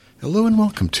Hello and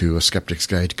welcome to A Skeptic's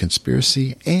Guide to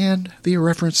Conspiracy and the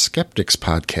Irreverent Skeptics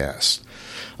podcast.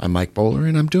 I'm Mike Bowler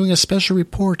and I'm doing a special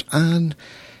report on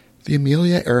the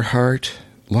Amelia Earhart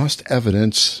Lost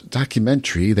Evidence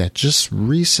documentary that just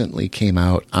recently came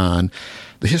out on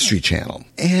the History Channel.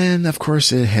 And of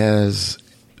course this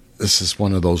is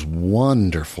one of those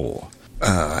wonderful,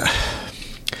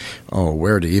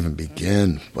 where to even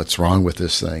begin? What's wrong with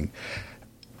this thing?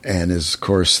 And of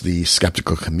course, the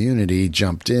skeptical community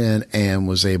jumped in and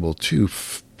was able to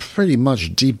pretty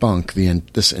much debunk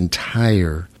this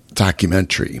entire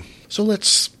documentary. So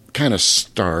let's kind of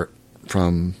start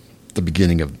from the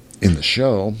beginning in the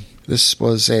show. This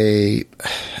was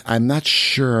I'm not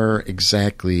sure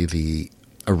exactly the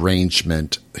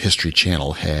arrangement History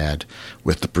Channel had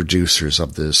with the producers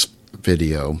of this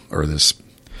video, or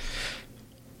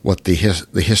what the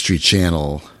History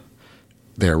Channel,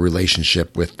 their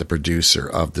relationship with the producer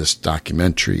of this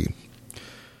documentary.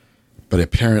 But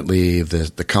apparently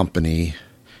the company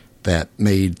that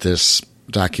made this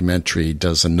documentary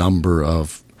does a number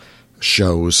of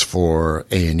shows for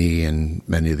A&E and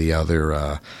many of the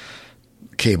other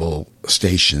cable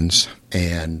stations.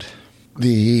 And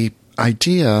the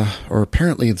idea, or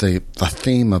apparently the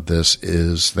theme of this,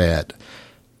 is that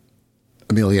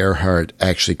Amelia Earhart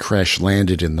actually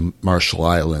crash-landed in the Marshall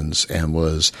Islands and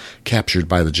was captured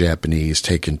by the Japanese,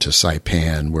 taken to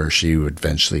Saipan, where she would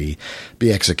eventually be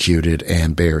executed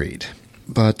and buried.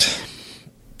 But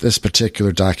this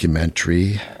particular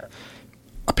documentary,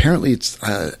 apparently it's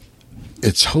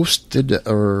hosted,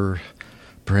 or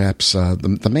perhaps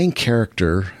the main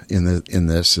character in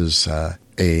this is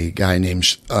a guy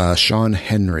named Sean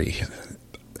Henry.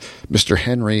 Mr.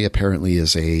 Henry apparently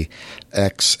is a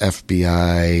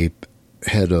ex-FBI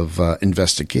head of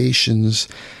investigations.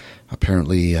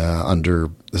 Apparently,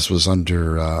 this was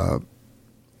under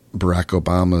Barack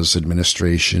Obama's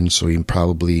administration, so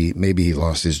maybe he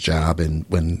lost his job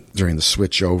during the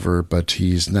switch over, but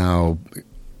he's now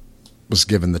was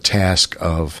given the task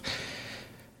of,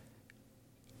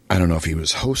 I don't know if he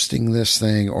was hosting this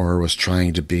thing or was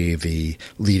trying to be the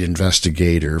lead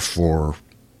investigator for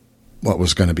what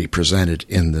was going to be presented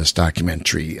in this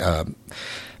documentary.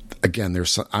 Again,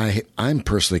 I'm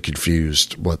personally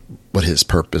confused what his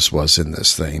purpose was in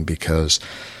this thing, because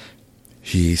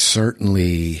he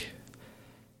certainly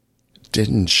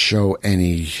didn't show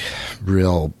any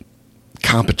real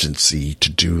competency to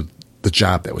do the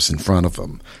job that was in front of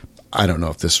him. I don't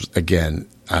know if this was, again,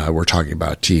 we're talking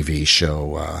about a TV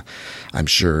show. I'm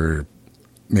sure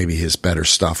maybe his better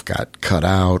stuff got cut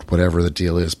out, whatever the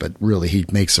deal is, but really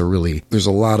there's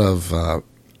a lot of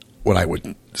what I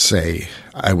would say,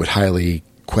 I would highly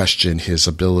question his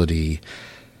ability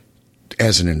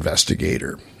as an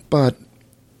investigator. But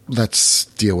let's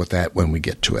deal with that when we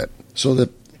get to it. So the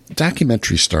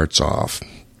documentary starts off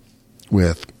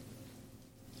with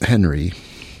Henry,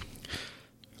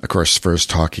 of course, first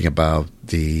talking about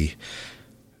the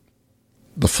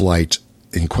flight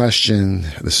in question.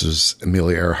 This is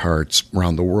Amelia Earhart's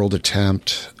round-the-world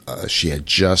attempt. She had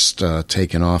just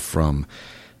taken off from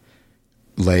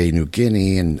Lae, New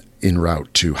Guinea, and en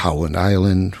route to Howland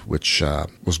Island, which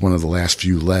was one of the last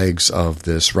few legs of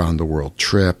this round-the-world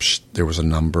trip. There was a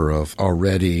number of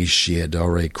she had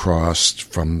already crossed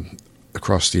from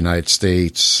across the United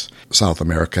States, South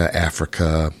America,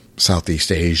 Africa,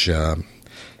 Southeast Asia,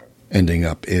 ending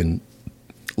up in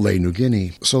Lae, New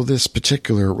Guinea. So this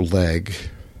particular leg,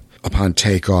 upon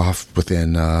takeoff,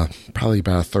 within probably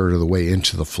about a third of the way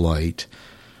into the flight,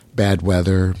 bad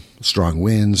weather, strong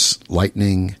winds,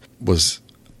 lightning was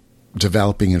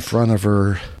developing in front of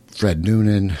her. Fred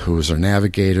Noonan, who was her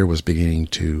navigator, was beginning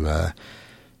to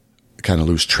kind of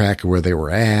lose track of where they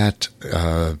were at.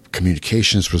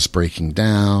 Communications was breaking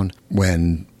down.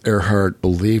 When Earhart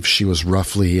believed she was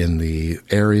roughly in the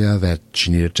area that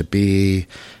she needed to be,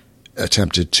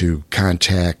 attempted to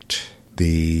contact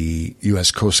the U.S.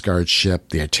 Coast Guard ship,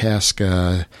 the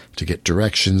Itasca, to get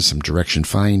directions, some direction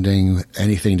finding,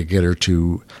 anything to get her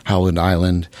to Howland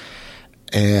Island,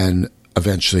 and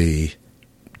eventually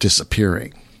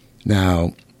disappearing.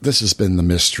 Now, this has been the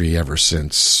mystery ever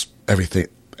since.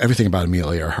 Everything about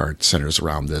Amelia Earhart centers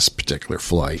around this particular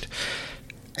flight.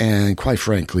 And quite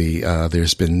frankly,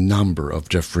 there's been a number of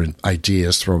different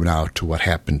ideas thrown out to what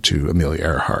happened to Amelia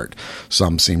Earhart.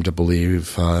 Some seem to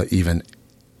believe even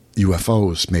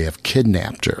UFOs may have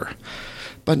kidnapped her.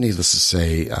 But needless to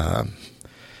say,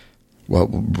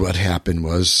 what happened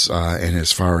was, and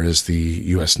as far as the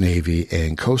U.S. Navy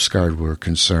and Coast Guard were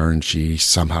concerned, she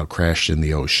somehow crashed in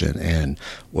the ocean and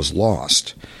was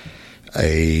lost.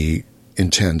 A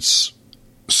intense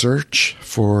search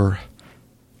for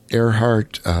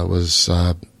Earhart was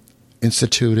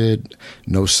instituted,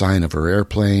 no sign of her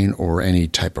airplane or any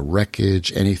type of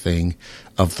wreckage, anything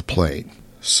of the plane.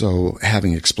 So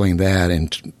having explained that,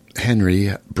 and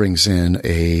Henry brings in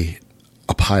a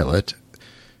pilot,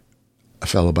 a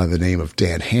fellow by the name of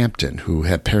Dan Hampton, who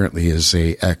apparently is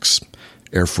a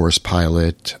ex-Air Force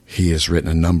pilot. He has written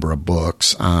a number of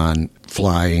books on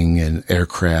flying and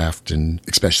aircraft, and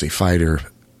especially fighter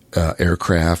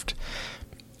aircraft.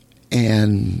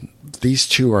 And these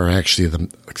two are actually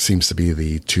seems to be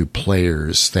the two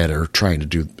players that are trying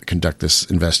to conduct this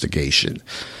investigation.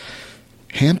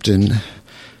 Hampton,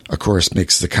 of course,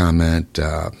 makes the comment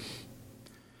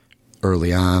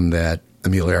early on that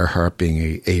Amelia Earhart, being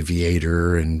an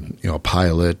aviator and a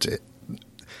pilot,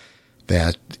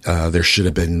 that there should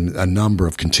have been a number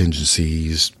of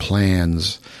contingencies,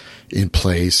 plans in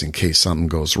place in case something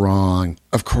goes wrong.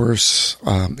 Of course,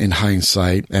 in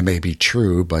hindsight, that may be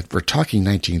true, but we're talking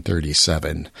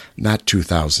 1937, not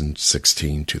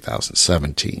 2016,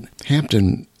 2017.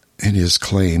 Hampton, in his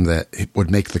claim, that it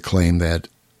would make the claim that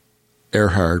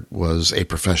Earhart was a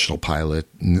professional pilot,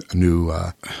 knew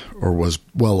or was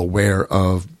well aware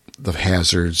of the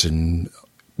hazards, and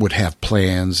would have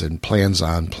plans and plans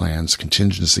on plans,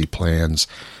 contingency plans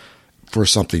for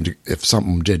something if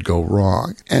something did go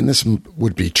wrong. And this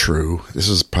would be true. This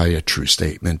is probably a true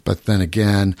statement. But then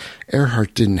again,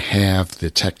 Earhart didn't have the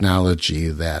technology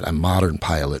that a modern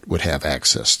pilot would have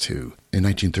access to. In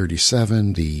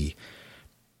 1937, the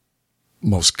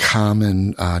most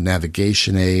common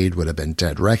navigation aid would have been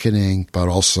dead reckoning, but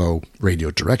also radio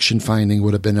direction finding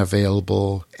would have been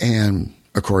available. And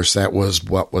of course, that was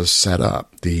what was set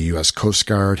up. The U.S. Coast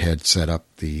Guard had set up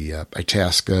the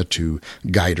Itasca to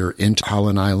guide her into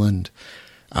Holland Island.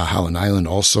 Holland Island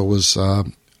also was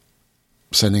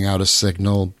sending out a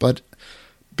signal, but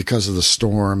because of the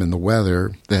storm and the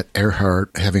weather, that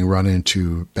Earhart, having run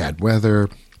into bad weather,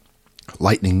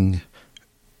 lightning,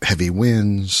 heavy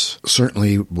winds,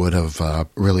 certainly would have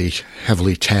really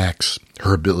heavily taxed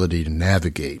her ability to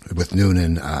navigate, with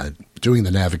Noonan doing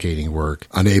the navigating work,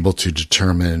 unable to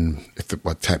determine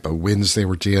what type of winds they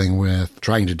were dealing with,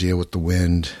 trying to deal with the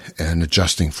wind and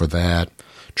adjusting for that,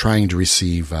 trying to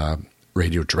receive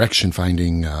radio direction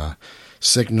finding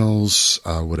signals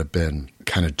would have been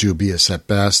kind of dubious at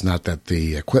best. Not that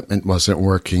the equipment wasn't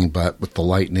working, but with the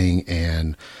lightning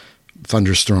and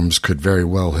thunderstorms could very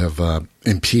well have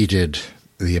impeded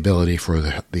the ability for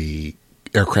the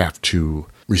aircraft to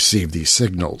receive these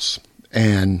signals.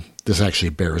 And this actually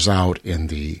bears out in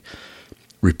the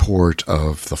report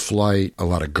of the flight, a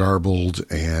lot of garbled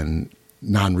and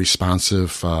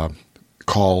non-responsive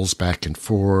calls back and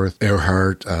forth.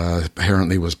 Earhart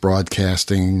apparently was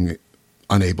broadcasting,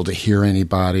 unable to hear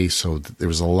anybody, so there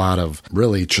was a lot of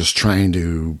really just trying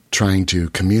to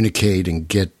communicate and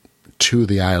get to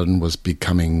the island was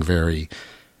becoming very,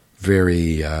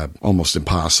 very almost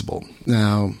impossible.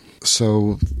 Now,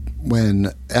 so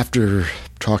after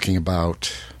talking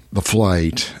about the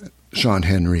flight, Sean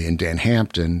Henry and Dan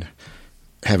Hampton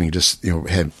having just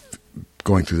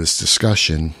going through this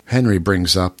discussion, Henry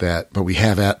brings up that, but we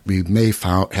may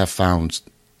have found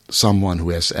someone who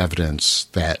has evidence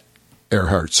that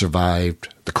Earhart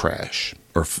survived the crash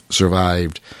or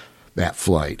survived that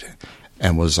flight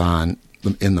and was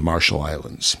in the Marshall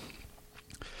Islands.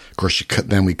 Of course,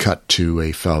 then we cut to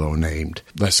a fellow named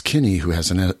Les Kinney, who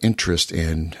has an interest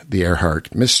in the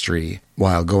Earhart mystery.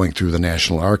 While going through the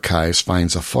National Archives,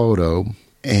 finds a photo,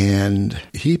 and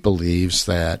he believes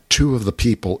that two of the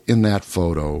people in that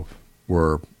photo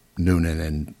were Noonan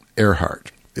and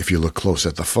Earhart. If you look close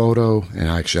at the photo, and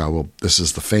actually this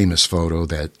is the famous photo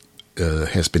that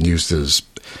has been used as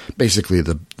basically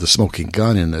the smoking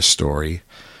gun in this story,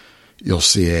 you'll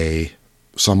see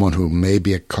someone who may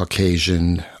be a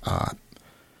Caucasian, a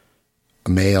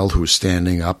male who's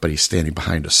standing up, but he's standing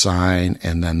behind a sign.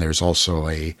 And then there's also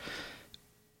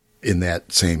in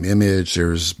that same image,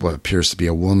 there's what appears to be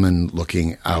a woman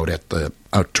looking out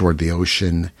toward the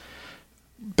ocean,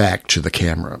 back to the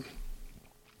camera.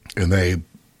 And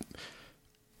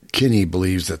Kinney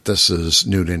believes that this is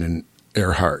Noonan and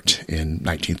Earhart in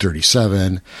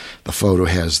 1937. The photo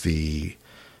has the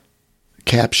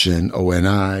caption,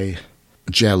 ONI,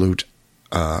 Jalut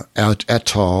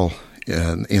Atoll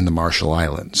in the Marshall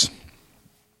Islands.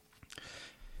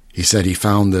 He said he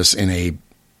found this in a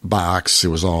box. It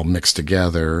was all mixed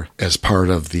together as part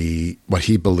of what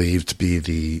he believed to be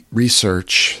the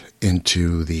research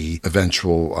into the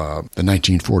eventual the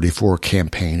 1944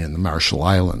 campaign in the Marshall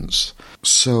Islands.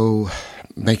 So,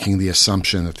 making the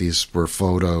assumption that these were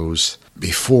photos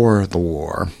before the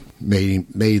war,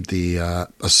 made the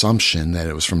assumption that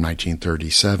it was from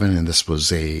 1937, and this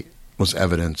was was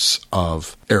evidence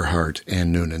of Earhart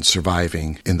and Noonan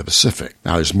surviving in the Pacific.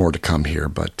 Now, there's more to come here,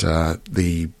 but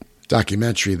the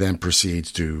documentary then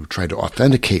proceeds to try to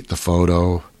authenticate the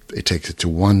photo. It takes it to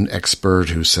one expert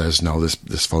who says, no,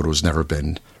 this photo has never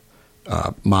been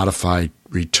modified,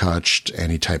 retouched,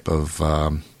 any type of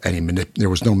there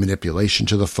was no manipulation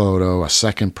to the photo. A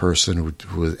second person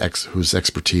whose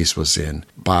expertise was in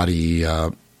body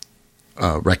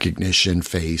recognition,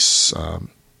 face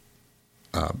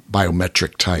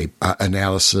biometric type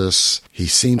analysis. He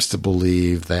seems to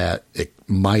believe that it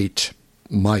might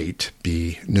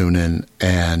be Noonan,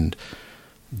 and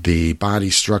the body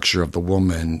structure of the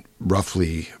woman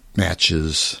roughly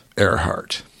matches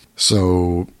Earhart.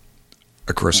 So,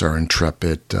 of course, our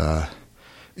intrepid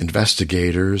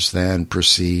investigators then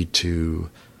proceed to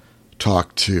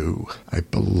talk to, I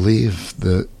believe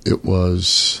that it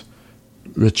was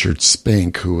Richard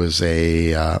Spink, who was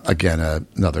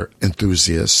another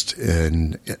enthusiast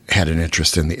and had an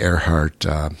interest in the Earhart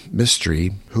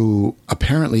mystery, who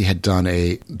apparently had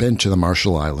been to the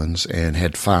Marshall Islands and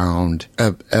had found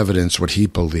evidence, what he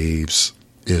believes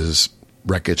is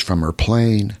wreckage from her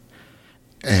plane,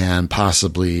 and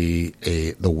possibly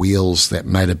the wheels that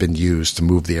might have been used to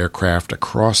move the aircraft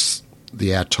across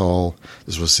the atoll.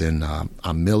 This was in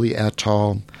Amelie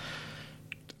Atoll,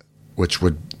 which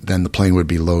would then the plane would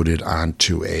be loaded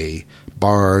onto a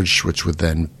barge, which would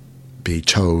then be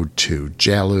towed to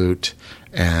Jalut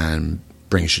and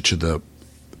brings you to the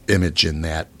image in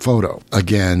that photo.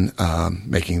 Again,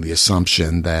 using the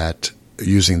assumption that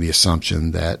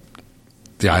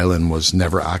the island was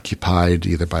never occupied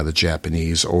either by the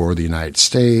Japanese or the United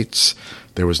States.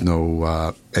 There was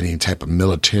no any type of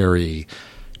military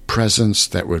presence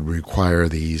that would require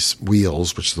these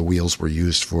wheels, which the wheels were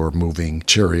used for moving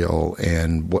material.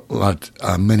 And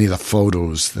many of the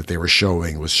photos that they were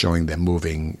showing was showing them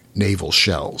moving naval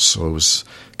shells. So it was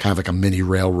kind of like a mini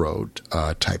railroad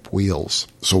type wheels.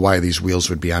 So why these wheels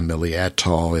would be on Amelie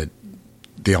Atoll,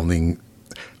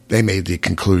 they made the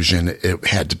conclusion it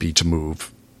had to be to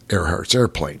move Earhart's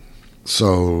airplane.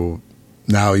 So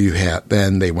now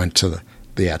then they went to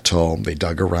the atoll, they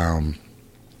dug around,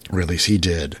 or at least he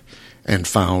did, and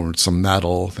found some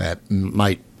metal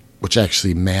which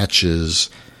actually matches,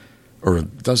 or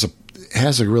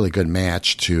has a really good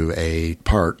match to a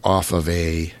part off of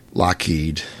a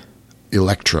Lockheed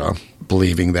Electra,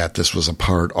 believing that this was a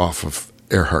part off of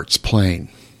Earhart's plane.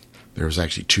 There was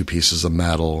actually two pieces of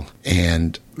metal,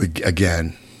 and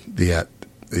again,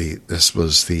 this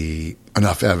was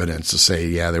enough evidence to say,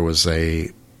 yeah, there was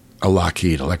a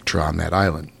Lockheed Electra on that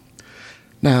island.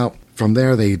 Now, from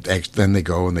there, they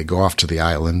go off to the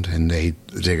island, and they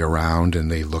dig around,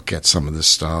 and they look at some of this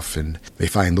stuff, and they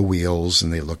find the wheels,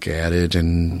 and they look at it,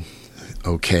 and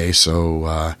okay,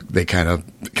 so they kind of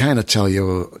tell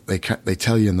you, they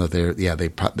tell you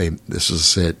that this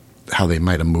is it, how they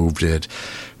might have moved it.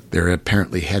 There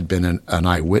apparently had been an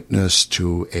eyewitness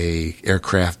to a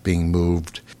aircraft being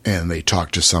moved, and they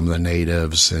talked to some of the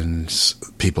natives and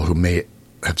people who may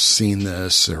have seen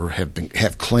this or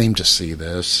have claimed to see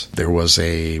this. There was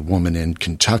a woman in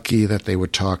Kentucky that they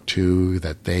would talk to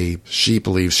she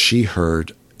believes she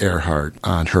heard Earhart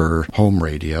on her home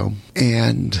radio,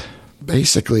 and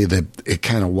basically it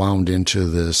kind of wound into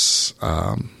this.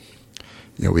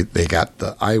 They got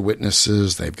the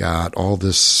eyewitnesses, they've got all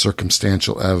this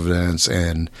circumstantial evidence,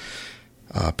 and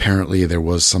apparently there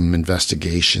was some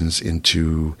investigations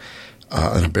into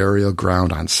a burial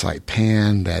ground on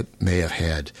Saipan that may have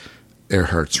had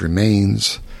Earhart's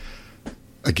remains.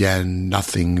 Had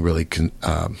nothing really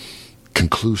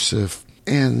conclusive,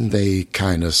 and they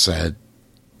kind of said,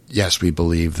 yes, we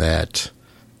believe that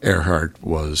Earhart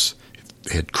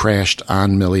had crashed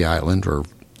on Millie Island, or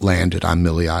landed on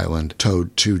Millie Island,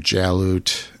 towed to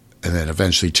Jalut, and then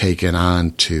eventually taken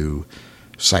on to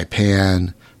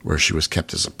Saipan, where she was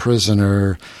kept as a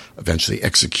prisoner, eventually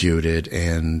executed,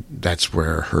 and that's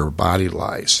where her body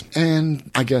lies. And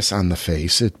I guess on the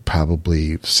face, it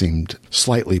probably seemed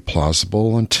slightly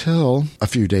plausible until a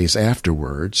few days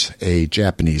afterwards, a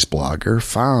Japanese blogger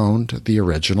found the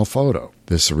original photo.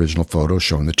 This original photo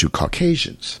showing the two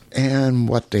Caucasians. And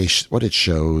what it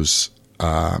shows,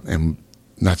 and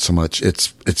not so much,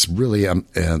 it's really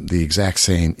the exact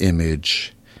same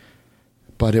image,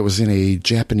 but it was in a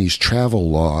Japanese travel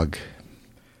log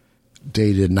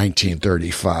dated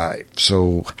 1935.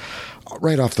 So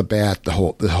right off the bat, the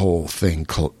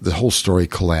whole story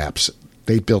collapsed.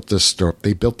 They built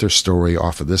their story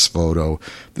off of this photo.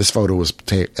 This photo was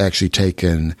actually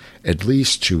taken at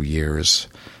least 2 years,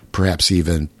 perhaps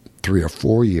even 3 or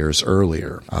 4 years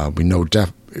earlier. We know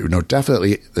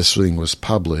definitely this thing was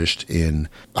published in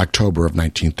October of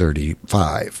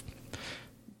 1935.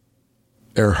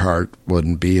 Earhart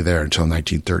wouldn't be there until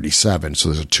 1937, so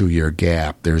there's a 2-year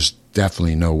gap. There's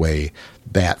definitely no way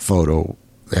that photo,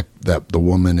 that the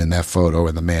woman in that photo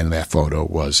and the man in that photo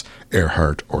was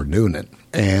Earhart or Noonan.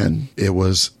 And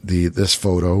this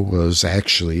photo was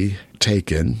actually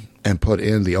taken and put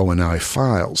in the ONI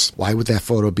files. Why would that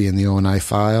photo be in the ONI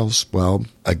files? Well,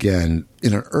 again,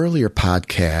 in an earlier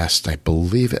podcast, I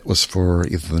believe it was for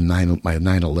either my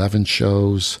 9/11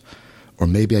 shows, or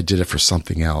maybe I did it for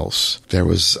something else.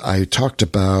 I talked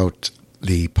about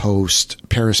the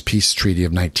post-Paris Peace Treaty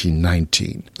of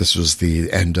 1919. This was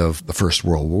the end of the First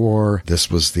World War. This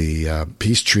was the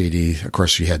peace treaty. Of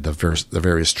course, you had the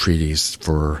various treaties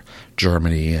for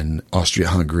Germany and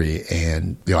Austria-Hungary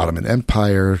and the Ottoman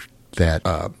Empire.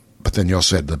 But then you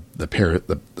also had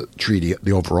the treaty,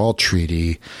 the overall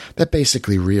treaty that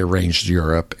basically rearranged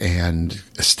Europe and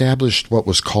established what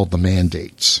was called the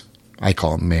mandates. I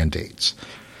call them mandates.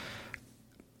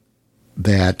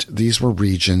 That these were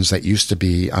regions that used to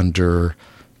be under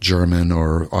German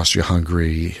or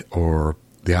Austria-Hungary or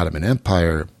the Ottoman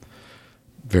Empire,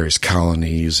 various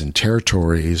colonies and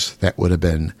territories that would have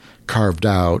been carved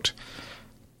out,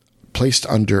 placed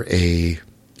under a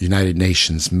United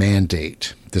Nations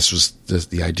mandate.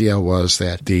 The idea was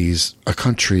that a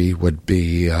country would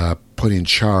be put in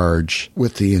charge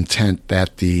with the intent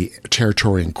that the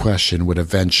territory in question would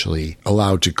eventually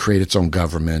allow to create its own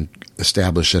government,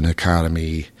 establish an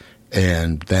economy,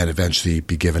 and then eventually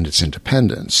be given its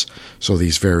independence. So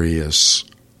these various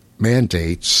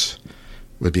mandates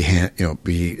would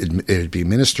be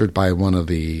administered by one of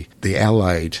the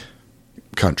Allied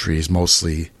countries,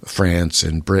 mostly France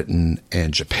and Britain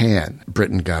and Japan.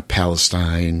 Britain got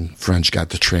Palestine, French got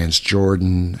the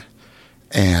Transjordan,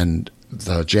 and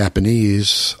the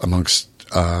Japanese, amongst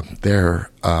their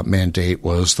mandate,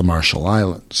 was the Marshall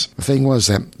Islands. The thing was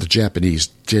that the Japanese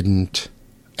didn't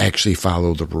actually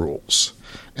follow the rules,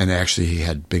 and actually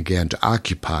had began to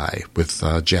occupy with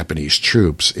Japanese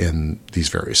troops in these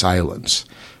various islands,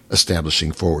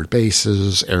 establishing forward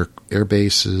bases, air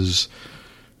bases,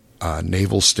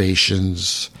 naval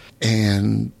stations,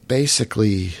 and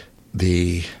basically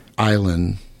the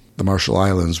Marshall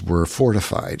Islands were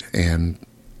fortified and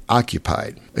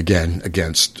occupied, again,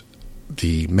 against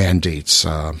the mandates,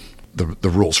 the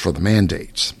rules for the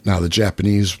mandates. Now, the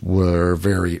Japanese were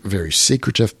very, very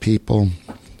secretive people,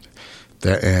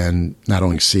 and not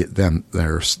only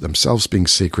themselves being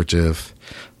secretive,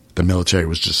 the military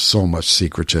was just so much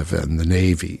secretive, and the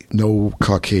Navy. No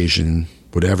Caucasian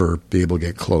would ever be able to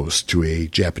get close to a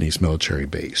Japanese military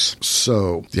base.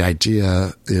 So the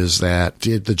idea is that,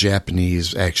 did the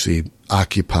Japanese actually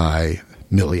occupy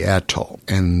Mili Atoll?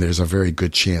 And there's a very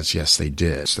good chance, yes, they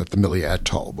did, that the Mili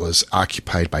Atoll was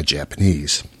occupied by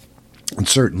Japanese. And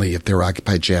certainly if they were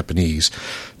occupied Japanese,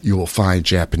 you will find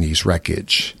Japanese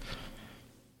wreckage.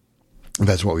 And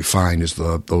that's what we find, is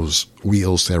those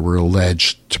wheels that were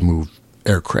alleged to move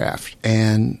aircraft.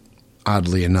 And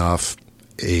oddly enough,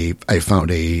 I found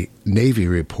a Navy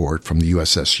report from the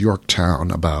USS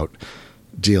Yorktown about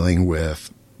dealing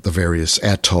with the various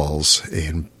atolls,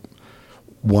 and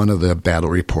one of the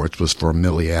battle reports was for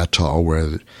Mili Atoll,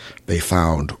 where they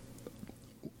found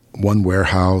one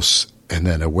warehouse and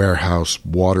then a warehouse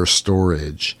water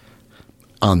storage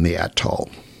on the atoll.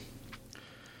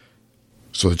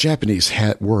 So the Japanese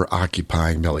were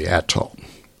occupying Mili Atoll,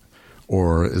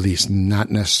 or at least not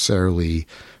necessarily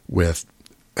with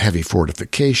heavy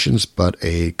fortifications, but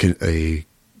a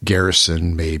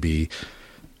garrison, maybe.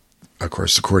 Of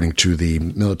course, according to the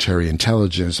military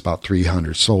intelligence, about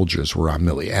 300 soldiers were on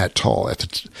Mili Atoll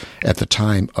at the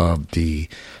time of the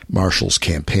Marshall's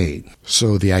campaign.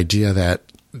 So the idea that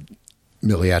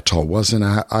Mili Atoll wasn't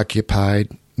occupied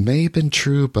may have been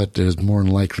true, but there's more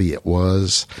than likely it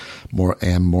was. More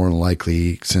than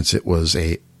likely, since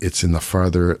it's in the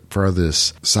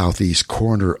farthest southeast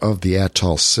corner of the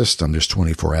atoll system. There's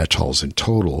 24 atolls in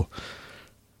total.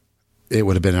 It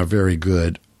would have been a very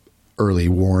good early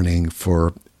warning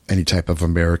for any type of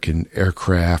American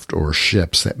aircraft or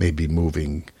ships that may be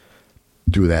moving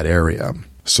through that area.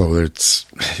 So it's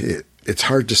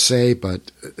hard to say,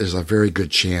 but there's a very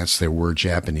good chance there were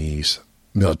Japanese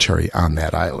military on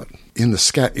that island.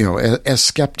 As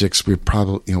skeptics,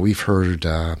 we've heard,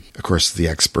 of course, the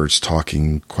experts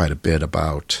talking quite a bit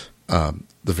about the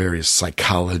various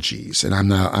psychologies, and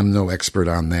I'm no expert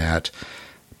on that,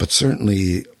 but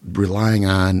certainly relying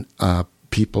on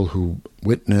people who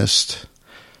witnessed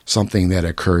something that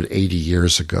occurred 80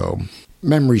 years ago.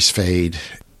 Memories fade,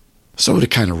 So to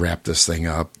kind of wrap this thing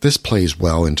up, this plays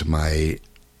well into my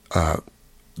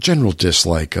general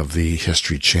dislike of the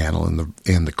History Channel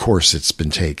and the course it's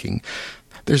been taking.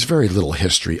 There's very little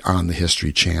history on the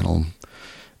History Channel,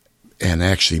 and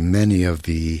actually many of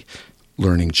the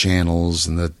learning channels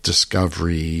and the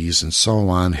discoveries and so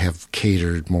on have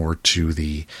catered more to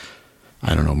the,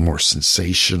 more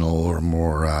sensational or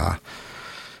more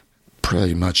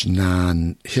pretty much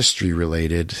non-history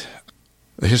related.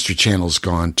 The History Channel's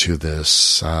gone to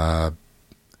this,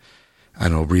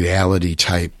 reality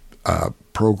type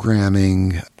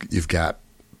programming. You've got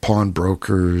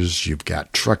pawnbrokers, you've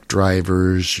got truck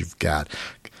drivers, you've got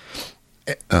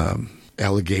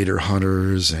alligator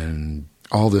hunters, and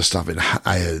all this stuff. And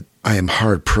I am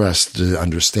hard pressed to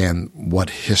understand what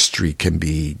history can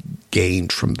be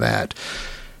gained from that.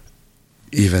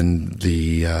 Even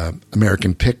the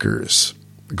American pickers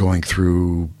going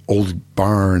through old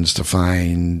barns to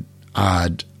find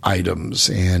odd items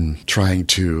and trying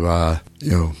to,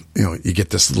 you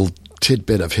get this little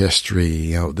tidbit of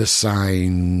history. This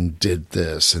sign did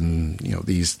this, and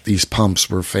these pumps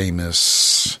were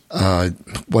famous.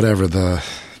 Whatever the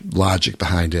logic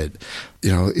behind it,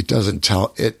 it doesn't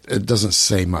tell. It doesn't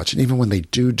say much. And even when they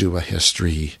do a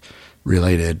history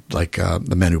related, like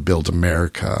the Men Who Built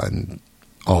America and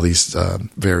all these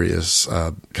various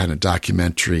kind of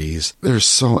documentaries,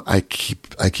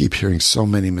 I keep hearing so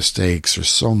many mistakes or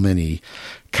so many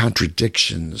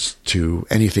contradictions to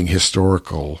anything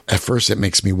historical. At first it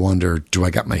makes me wonder, do I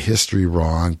got my history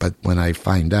wrong? But when I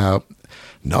find out,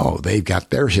 no, they've got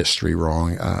their history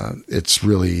wrong. It's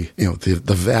really,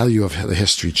 the value of the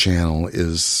History Channel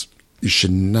is you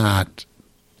should not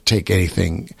take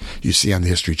anything you see on the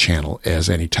History Channel as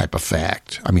any type of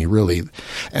fact. I mean, really,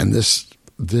 and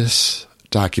this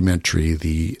documentary,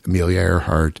 the Amelia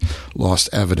Earhart Lost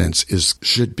Evidence,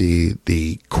 should be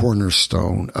the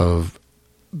cornerstone of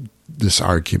this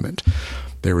argument.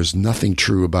 There is nothing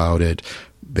true about it.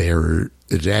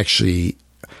 It actually,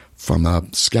 from a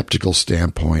skeptical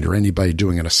standpoint, or anybody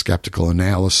doing a skeptical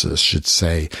analysis should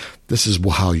say, this is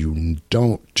how you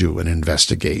don't do an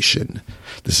investigation.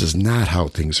 This is not how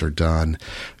things are done.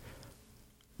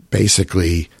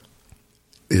 Basically,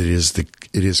 it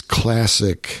is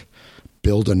classic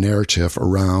build a narrative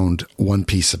around one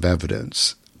piece of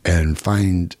evidence and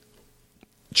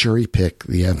cherry pick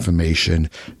the information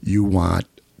you want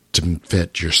to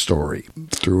fit your story.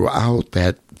 Throughout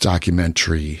that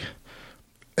documentary,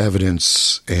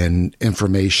 evidence and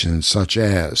information such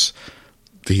as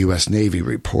the U.S. Navy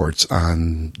reports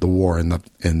on the war in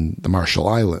the Marshall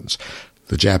Islands.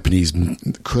 The Japanese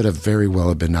could have very well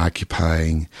have been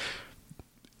occupying.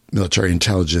 Military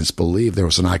intelligence believed there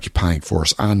was an occupying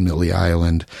force on Millie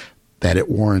Island, that it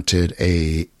warranted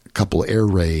a couple air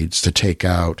raids to take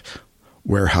out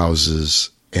warehouses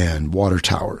and water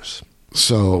towers.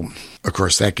 So, of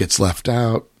course, that gets left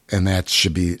out, and that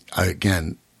should be,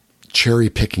 again,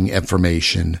 cherry-picking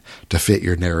information to fit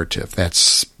your narrative.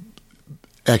 That's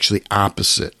actually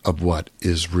opposite of what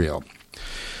is real.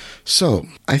 So,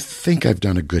 I think I've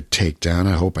done a good takedown.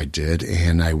 I hope I did,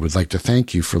 and I would like to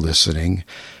thank you for listening.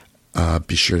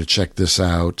 Be sure to check this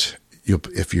out.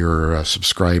 If you're a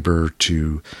subscriber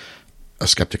to A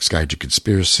Skeptic's Guide to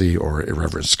Conspiracy or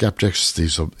Irreverent Skeptics,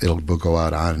 it'll go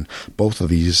out on both of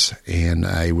these. And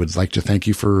I would like to thank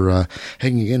you for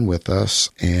hanging in with us.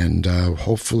 And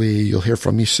hopefully you'll hear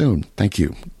from me soon. Thank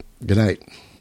you. Good night.